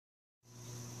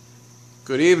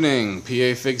Good evening,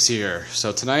 PA Figs here.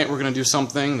 So tonight we're going to do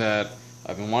something that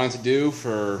I've been wanting to do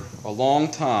for a long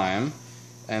time,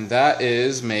 and that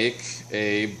is make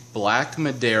a Black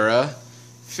Madeira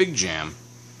Fig Jam.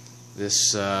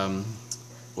 This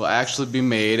will actually be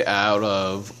made out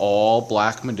of all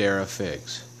Black Madeira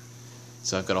figs.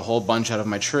 So I've got a whole bunch out of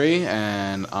my tree,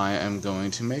 and I am going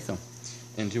to make them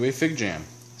into a fig jam.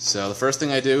 So the first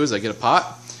thing I do is I get a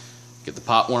pot, get the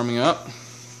pot warming up.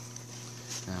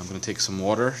 And I'm going to take some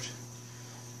water,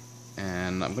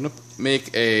 and I'm going to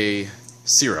make a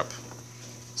syrup.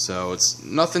 So it's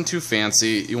nothing too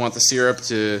fancy. You want the syrup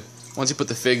to, once you put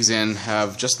the figs in,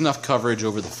 have just enough coverage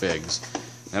over the figs.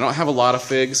 I don't have a lot of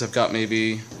figs. I've got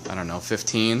maybe, I don't know,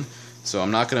 15. So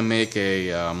I'm not going to make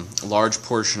a large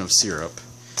portion of syrup.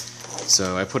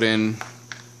 So I put in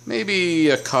maybe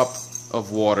a cup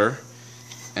of water,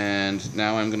 and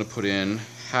now I'm going to put in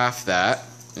half that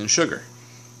in sugar.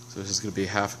 So this is going to be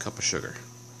half a cup of sugar.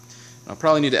 I'll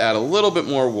probably need to add a little bit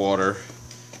more water,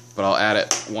 but I'll add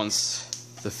it once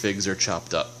the figs are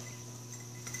chopped up.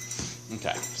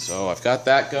 Okay, so I've got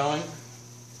that going.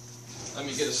 Let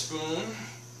me get a spoon.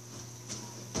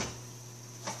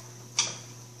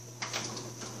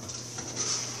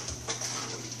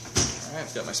 Alright,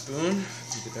 I've got my spoon.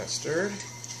 Let me get that stirred.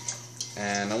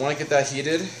 And I want to get that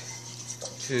heated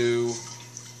to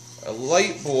a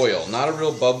light boil, not a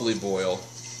real bubbly boil,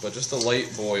 but just a light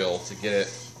boil to get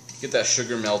that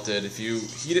sugar melted. If you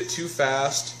heat it too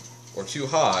fast or too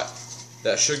hot,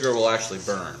 that sugar will actually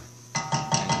burn.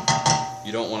 And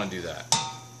you don't want to do that.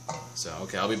 So,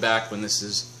 okay, I'll be back when this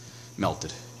is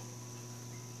melted.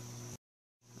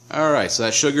 Alright, so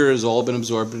that sugar has all been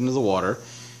absorbed into the water.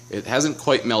 It hasn't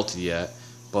quite melted yet,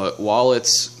 but while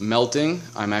it's melting,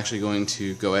 I'm actually going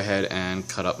to go ahead and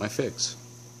cut up my figs.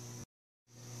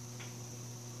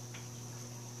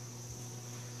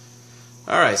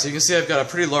 Alright, so you can see I've got a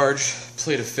pretty large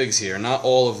plate of figs here. Not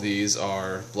all of these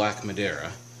are Black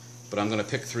Madeira, but I'm going to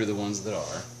pick through the ones that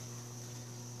are.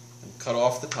 And cut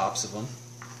off the tops of them.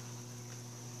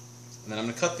 And then I'm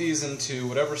going to cut these into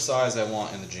whatever size I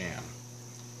want in the jam.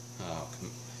 Oh,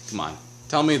 come on.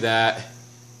 Tell me that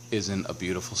isn't a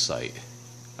beautiful sight.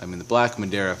 I mean, the Black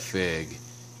Madeira fig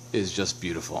is just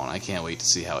beautiful, and I can't wait to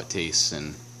see how it tastes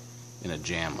in a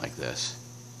jam like this.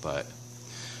 But,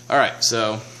 alright,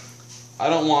 so I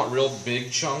don't want real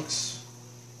big chunks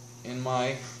in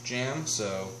my jam,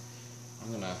 so I'm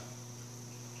going to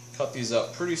cut these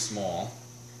up pretty small.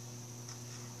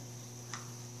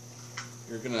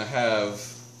 You're going to have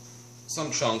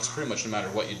some chunks pretty much no matter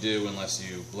what you do unless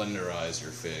you blenderize your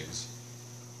figs.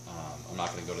 I'm not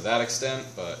going to go to that extent,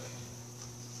 but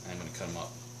I'm going to cut them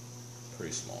up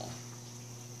pretty small.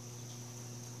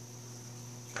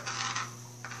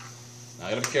 Now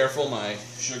I got to be careful, my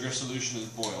sugar solution is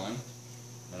boiling.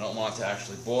 I don't want it to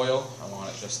actually boil, I want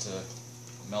it just to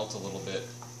melt a little bit.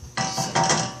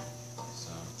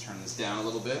 So turn this down a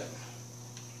little bit.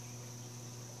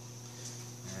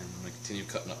 And I'm going to continue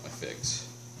cutting up my figs.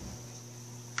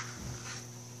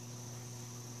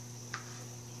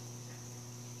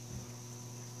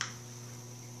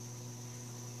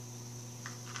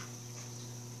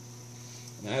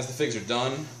 And then as the figs are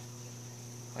done,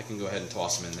 I can go ahead and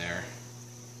toss them in there.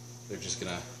 They're just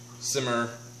going to simmer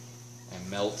and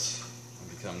melt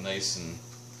and become nice and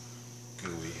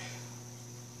gooey.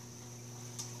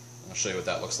 I'll show you what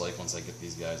that looks like once I get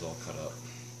these guys all cut up.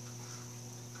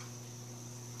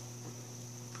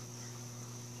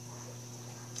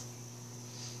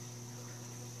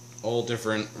 All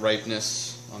different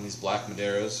ripeness on these Black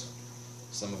Madeiras.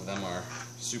 Some of them are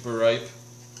super ripe,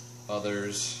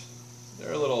 others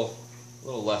they're a little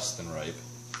less than ripe.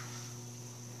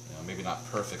 You know, maybe not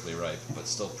perfectly ripe, but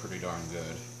still pretty darn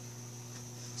good.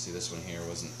 See, this one here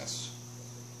wasn't as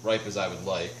ripe as I would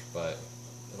like, but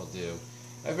it'll do.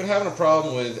 I've been having a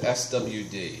problem with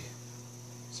SWD.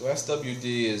 So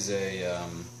SWD is a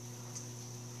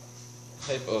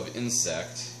type of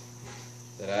insect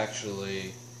that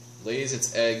actually lays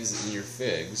its eggs in your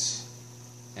figs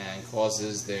and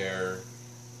causes their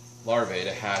larvae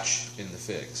to hatch in the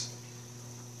figs.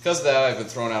 Because of that, I've been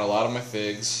throwing out a lot of my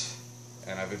figs,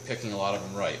 and I've been picking a lot of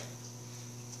them ripe.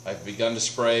 I've begun to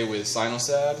spray with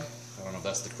Sinosad, I don't know if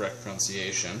that's the correct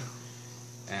pronunciation,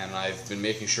 and I've been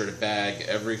making sure to bag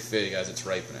every fig as it's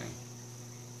ripening.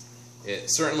 It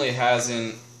certainly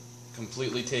hasn't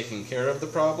completely taken care of the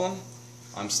problem.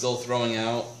 I'm still throwing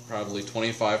out probably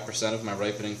 25% of my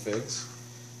ripening figs,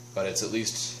 but it's at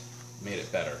least made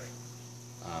it better.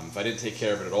 If I didn't take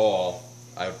care of it at all,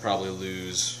 I would probably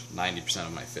lose 90%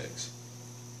 of my figs.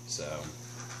 So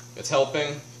it's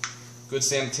helping. Good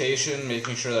sanitation,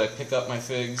 making sure that I pick up my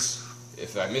figs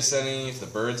If I miss any, if the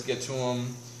birds get to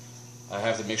them, I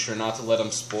have to make sure not to let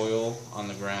them spoil on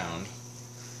the ground,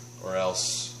 or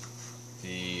else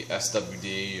the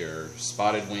SWD or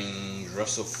spotted wing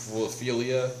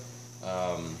Drosophila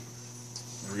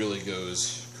really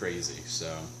goes crazy.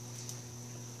 So,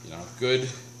 good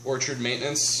orchard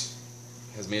maintenance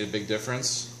has made a big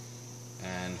difference,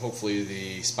 and hopefully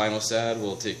the spinosad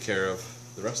will take care of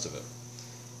the rest of it.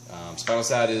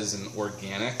 Spinosad is an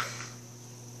organic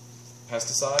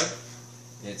pesticide.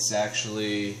 It's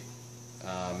actually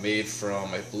made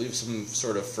from, I believe, some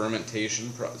sort of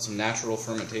fermentation, some natural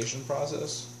fermentation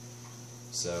process.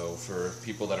 So for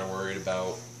people that are worried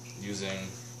about using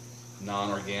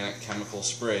non-organic chemical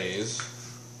sprays,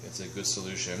 it's a good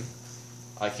solution.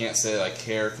 I can't say that I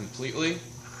care completely,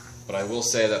 but I will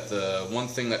say that the one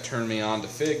thing that turned me on to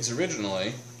figs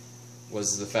originally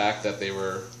was the fact that they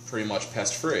were pretty much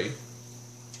pest-free.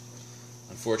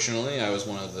 Unfortunately, I was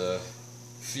one of the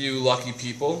few lucky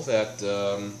people that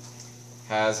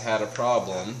has had a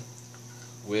problem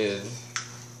with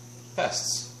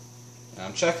pests. And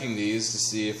I'm checking these to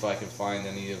see if I can find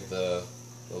any of the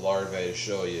larvae to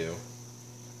show you.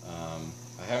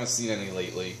 I haven't seen any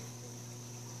lately,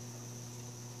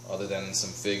 other than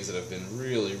some figs that have been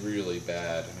really, really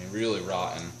bad. I mean, really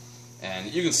rotten.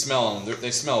 And you can smell them. They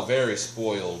smell very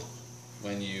spoiled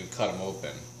when you cut them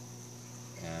open.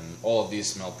 And all of these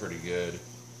smell pretty good.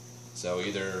 So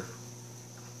either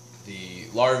the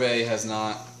larvae has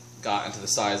not gotten to the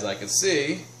size I can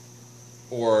see,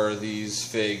 or these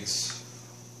figs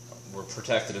were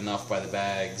protected enough by the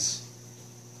bags,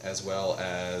 as well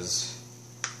as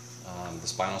the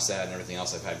spinosad and everything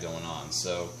else I've had going on.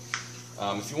 So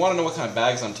if you want to know what kind of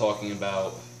bags I'm talking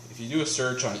about, if you do a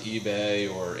search on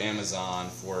eBay or Amazon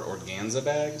for organza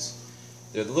bags,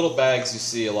 they're the little bags you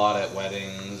see a lot at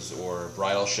weddings or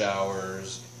bridal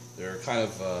showers. They're kind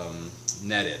of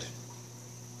netted.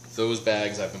 Those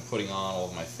bags I've been putting on all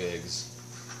of my figs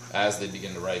as they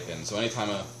begin to ripen. So anytime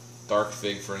a dark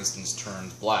fig, for instance,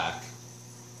 turns black,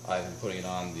 I've been putting it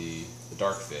on the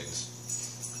dark figs.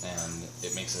 And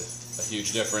it makes a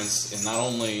huge difference in not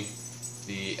only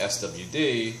the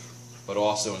SWD, but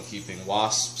also in keeping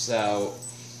wasps out.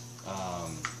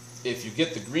 If you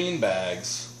get the green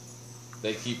bags,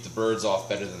 they keep the birds off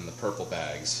better than the purple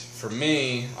bags. For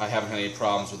me, I haven't had any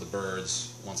problems with the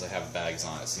birds once I have bags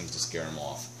on. It seems to scare them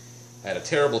off. I had a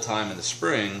terrible time in the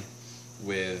spring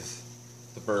with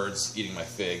the birds eating my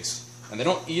figs. And they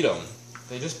don't eat them,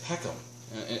 they just peck them.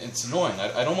 And it's annoying.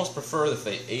 I'd almost prefer if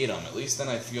they ate them. At least then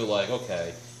I feel like,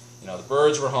 okay, the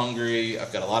birds were hungry,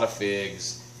 I've got a lot of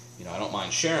figs, I don't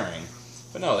mind sharing.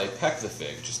 But no, they peck the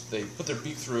fig. They put their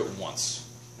beak through it once.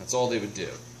 That's all they would do.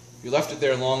 If you left it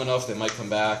there long enough, they might come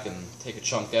back and take a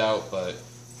chunk out, but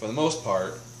for the most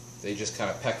part, they just kind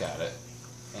of peck at it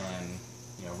and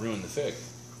ruin the fig.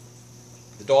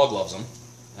 The dog loves them.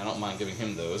 I don't mind giving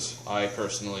him those. I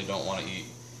personally don't want to eat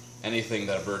anything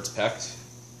that a bird's pecked.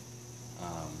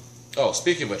 Oh,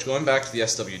 speaking of which, going back to the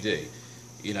SWD,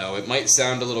 it might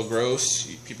sound a little gross.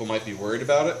 People might be worried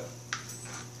about it.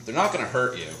 They're not going to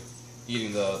hurt you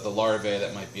eating the larvae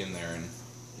that might be in there. And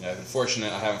I've been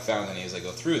fortunate I haven't found any as I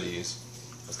go through these.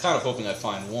 I was kind of hoping I'd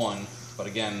find one, but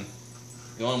again,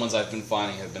 the only ones I've been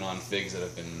finding have been on figs that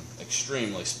have been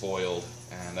extremely spoiled,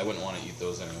 and I wouldn't want to eat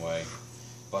those anyway.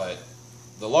 But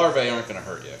the larvae aren't going to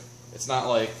hurt you. It's not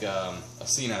like a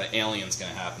scene out of Alien's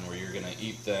going to happen where you're going to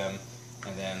eat them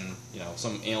and then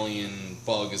some alien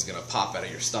bug is going to pop out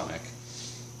of your stomach.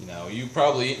 You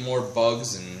probably eat more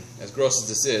bugs, and as gross as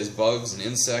this is, bugs and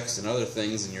insects and other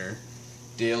things in your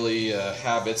daily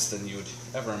habits than you would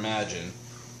ever imagine.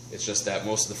 It's just that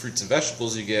most of the fruits and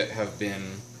vegetables you get have been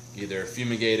either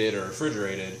fumigated or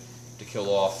refrigerated to kill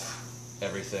off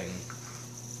everything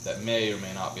that may or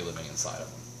may not be living inside of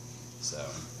them. So,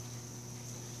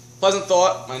 pleasant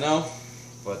thought, I know,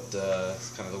 but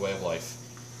it's kind of the way of life.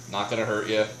 Not going to hurt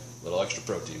you, a little extra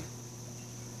protein.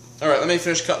 Alright, let me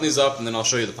finish cutting these up and then I'll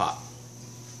show you the pot.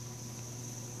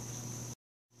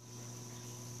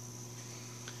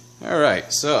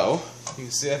 Alright, so you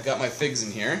can see I've got my figs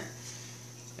in here,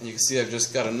 and you can see I've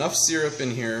just got enough syrup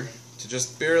in here to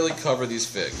just barely cover these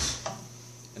figs.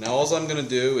 And now all I'm going to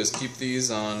do is keep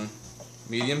these on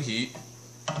medium heat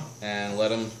and let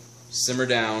them simmer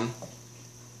down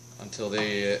until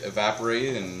they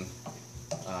evaporate and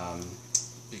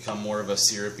become more of a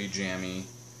syrupy, jammy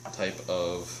type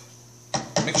of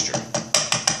mixture.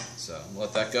 So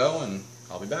let that go and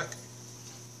I'll be back.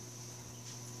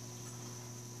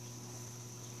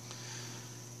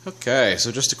 Okay,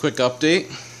 so just a quick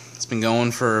update. It's been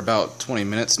going for about 20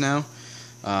 minutes now.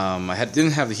 I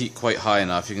didn't have the heat quite high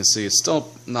enough. You can see it's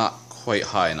still not quite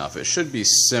high enough. It should be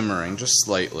simmering just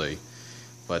slightly,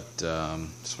 but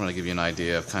just want to give you an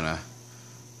idea of kind of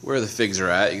where the figs are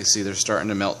at. You can see they're starting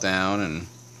to melt down, and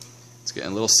it's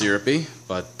getting a little syrupy,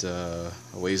 but a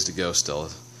ways to go still.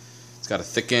 It's got to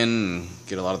thicken and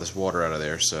get a lot of this water out of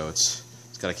there, so it's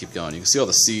got to keep going. You can see all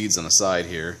the seeds on the side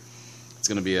here. It's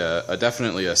going to be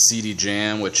definitely a seedy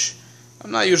jam, which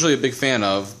I'm not usually a big fan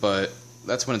of, but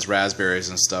that's when it's raspberries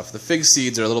and stuff. The fig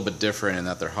seeds are a little bit different in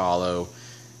that they're hollow,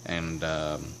 and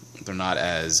they're not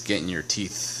as get in your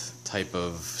teeth type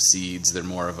of seeds. They're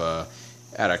more of a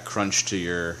add a crunch to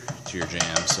your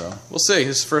jam. So we'll see.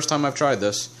 This is the first time I've tried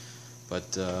this,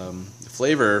 but the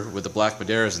flavor with the Black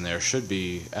Madeiras in there should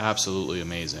be absolutely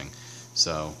amazing.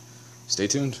 So stay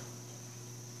tuned.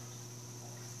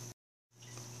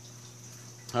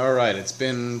 Alright, it's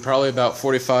been probably about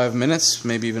 45 minutes,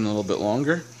 maybe even a little bit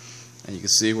longer. And you can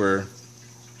see we're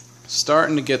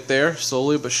starting to get there,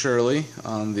 slowly but surely,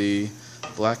 on the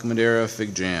Black Madeira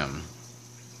Fig Jam.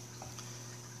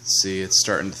 See, it's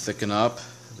starting to thicken up.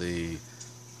 The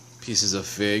pieces of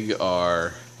fig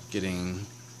are getting,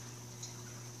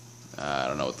 I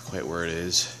don't know what the quite word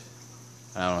is.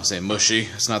 I don't want to say mushy,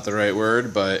 it's not the right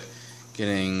word, but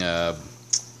getting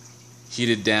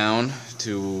heated down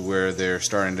to where they're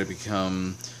starting to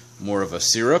become more of a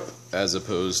syrup as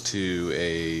opposed to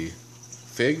a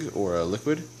fig or a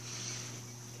liquid.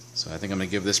 So I think I'm going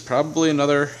to give this probably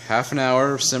another half an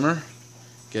hour of simmer,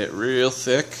 get it real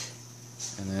thick,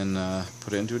 and then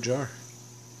put it into a jar.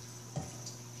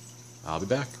 I'll be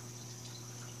back.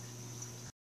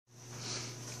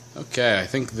 Okay, I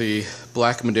think the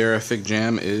Black Madeira Fig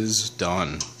Jam is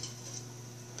done.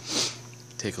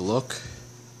 Take a look.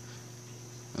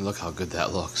 And look how good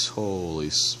that looks. Holy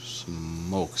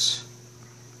smokes.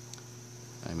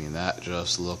 I mean, that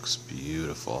just looks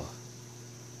beautiful.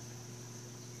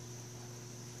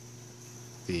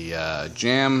 The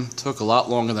jam took a lot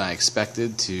longer than I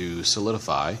expected to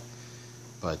solidify,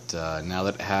 but now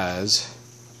that it has,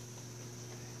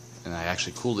 and I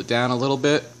actually cooled it down a little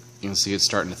bit, you can see it's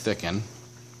starting to thicken,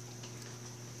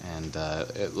 and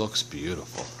it looks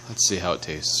beautiful. Let's see how it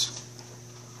tastes.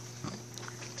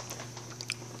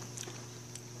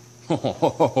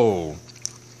 Oh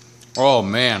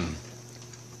man,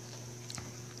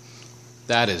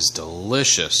 that is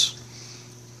delicious.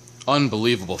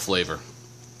 Unbelievable flavor.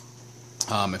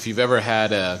 If you've ever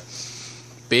had a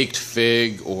baked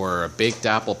fig or a baked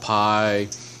apple pie,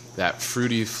 that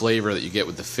fruity flavor that you get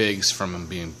with the figs from them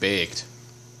being baked,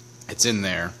 it's in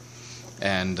there.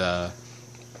 And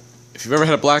if you've ever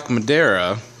had a Black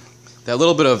Madeira, that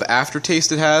little bit of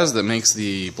aftertaste it has that makes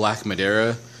the Black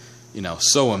Madeira, you know,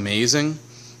 so amazing,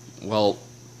 well,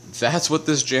 that's what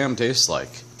this jam tastes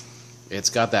like. It's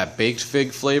got that baked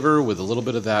fig flavor with a little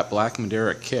bit of that Black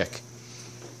Madeira kick.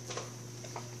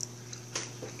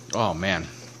 Oh man,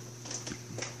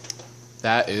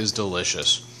 that is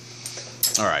delicious.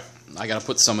 Alright, I gotta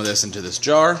put some of this into this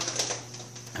jar,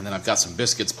 and then I've got some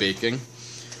biscuits baking.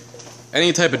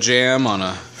 Any type of jam on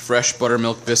a fresh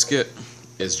buttermilk biscuit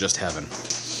is just heaven.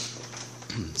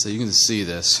 So you can see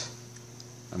this.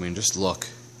 I mean, just look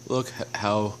at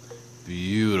how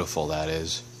beautiful that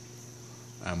is.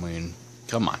 I mean,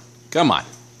 come on,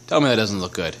 tell me that doesn't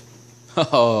look good.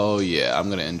 Oh yeah, I'm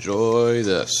gonna enjoy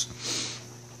this.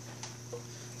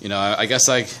 You know, I guess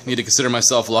I need to consider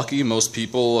myself lucky. Most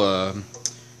people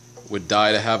would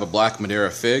die to have a Black Madeira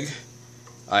fig.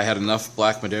 I had enough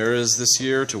Black Madeiras this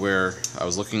year to where I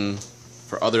was looking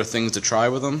for other things to try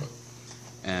with them,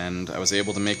 and I was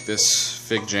able to make this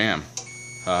fig jam.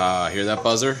 Hear that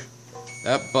buzzer?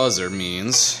 That buzzer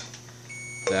means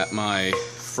that my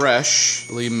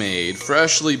freshly made,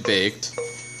 freshly baked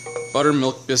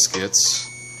buttermilk biscuits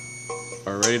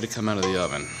are ready to come out of the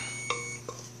oven.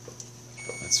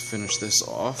 Let's finish this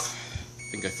off.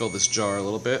 I think I filled this jar a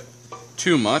little bit.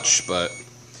 Too much, but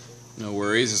no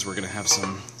worries, as we're going to have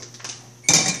some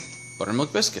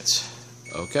buttermilk biscuits.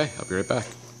 Okay, I'll be right back.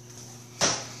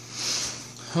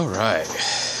 Alright.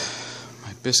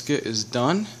 Biscuit is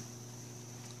done.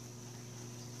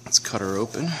 Let's cut her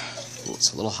open. Oh,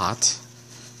 it's a little hot.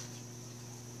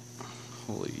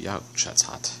 Holy ouch, that's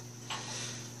hot.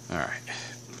 Alright,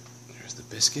 there's the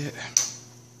biscuit.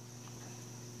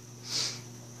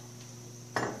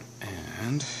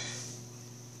 And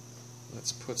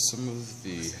let's put some of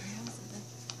the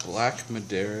Black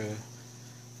Madeira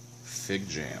Fig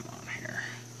Jam on here.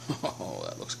 Oh,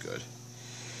 that looks good.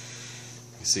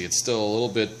 You see, it's still a little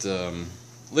bit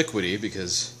liquidy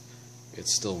because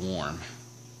it's still warm.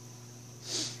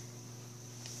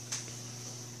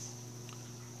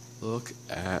 Look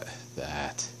at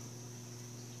that.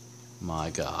 My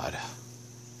God.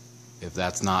 If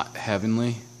that's not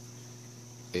heavenly,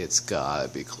 it's gotta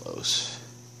be close.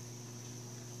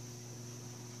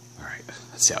 Alright,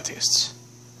 let's see how it tastes.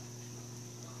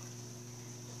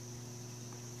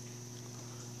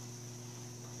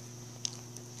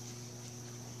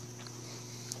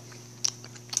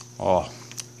 Oh,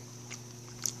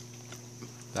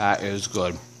 that is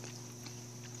good.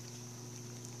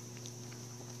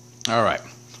 Alright,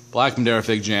 Black Madeira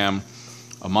Fig Jam,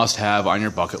 a must-have on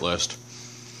your bucket list.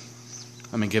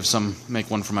 Let me make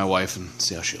one for my wife and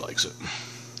see how she likes it.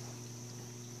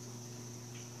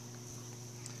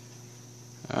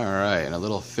 Alright, and a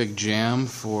little fig jam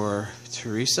for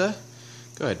Teresa.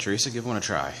 Go ahead, Teresa, give one a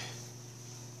try.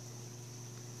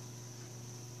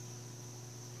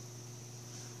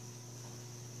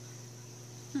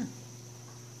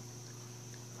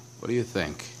 What do you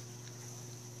think?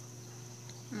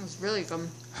 It was really good.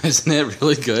 Isn't it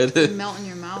really good? It melt in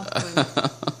your mouth.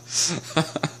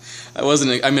 I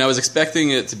was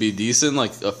expecting it to be decent,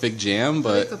 like a fig jam,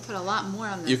 but you could put a lot more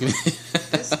on the you can.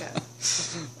 biscuit.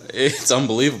 It's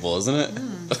unbelievable, isn't it?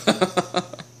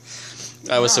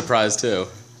 I was surprised too.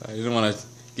 I didn't want to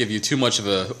give you too much of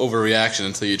a overreaction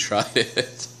until you tried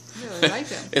it. I really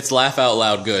like it. It's laugh out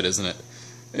loud good, isn't it?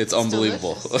 It's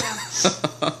unbelievable.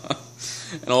 Yeah.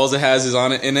 And all it has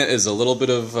in it is a little bit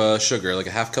of sugar, like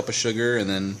a half cup of sugar, and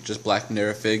then just Black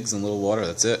Madeira figs and a little water.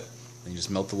 That's it. And you just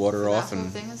melt the water off,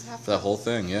 and for that whole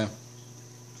thing, yeah.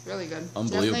 It's really good.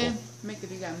 Unbelievable. Definitely make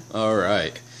it again. All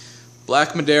right,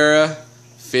 Black Madeira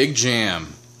Fig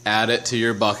Jam. Add it to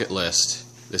your bucket list.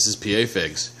 This is PA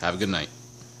Figs. Have a good night.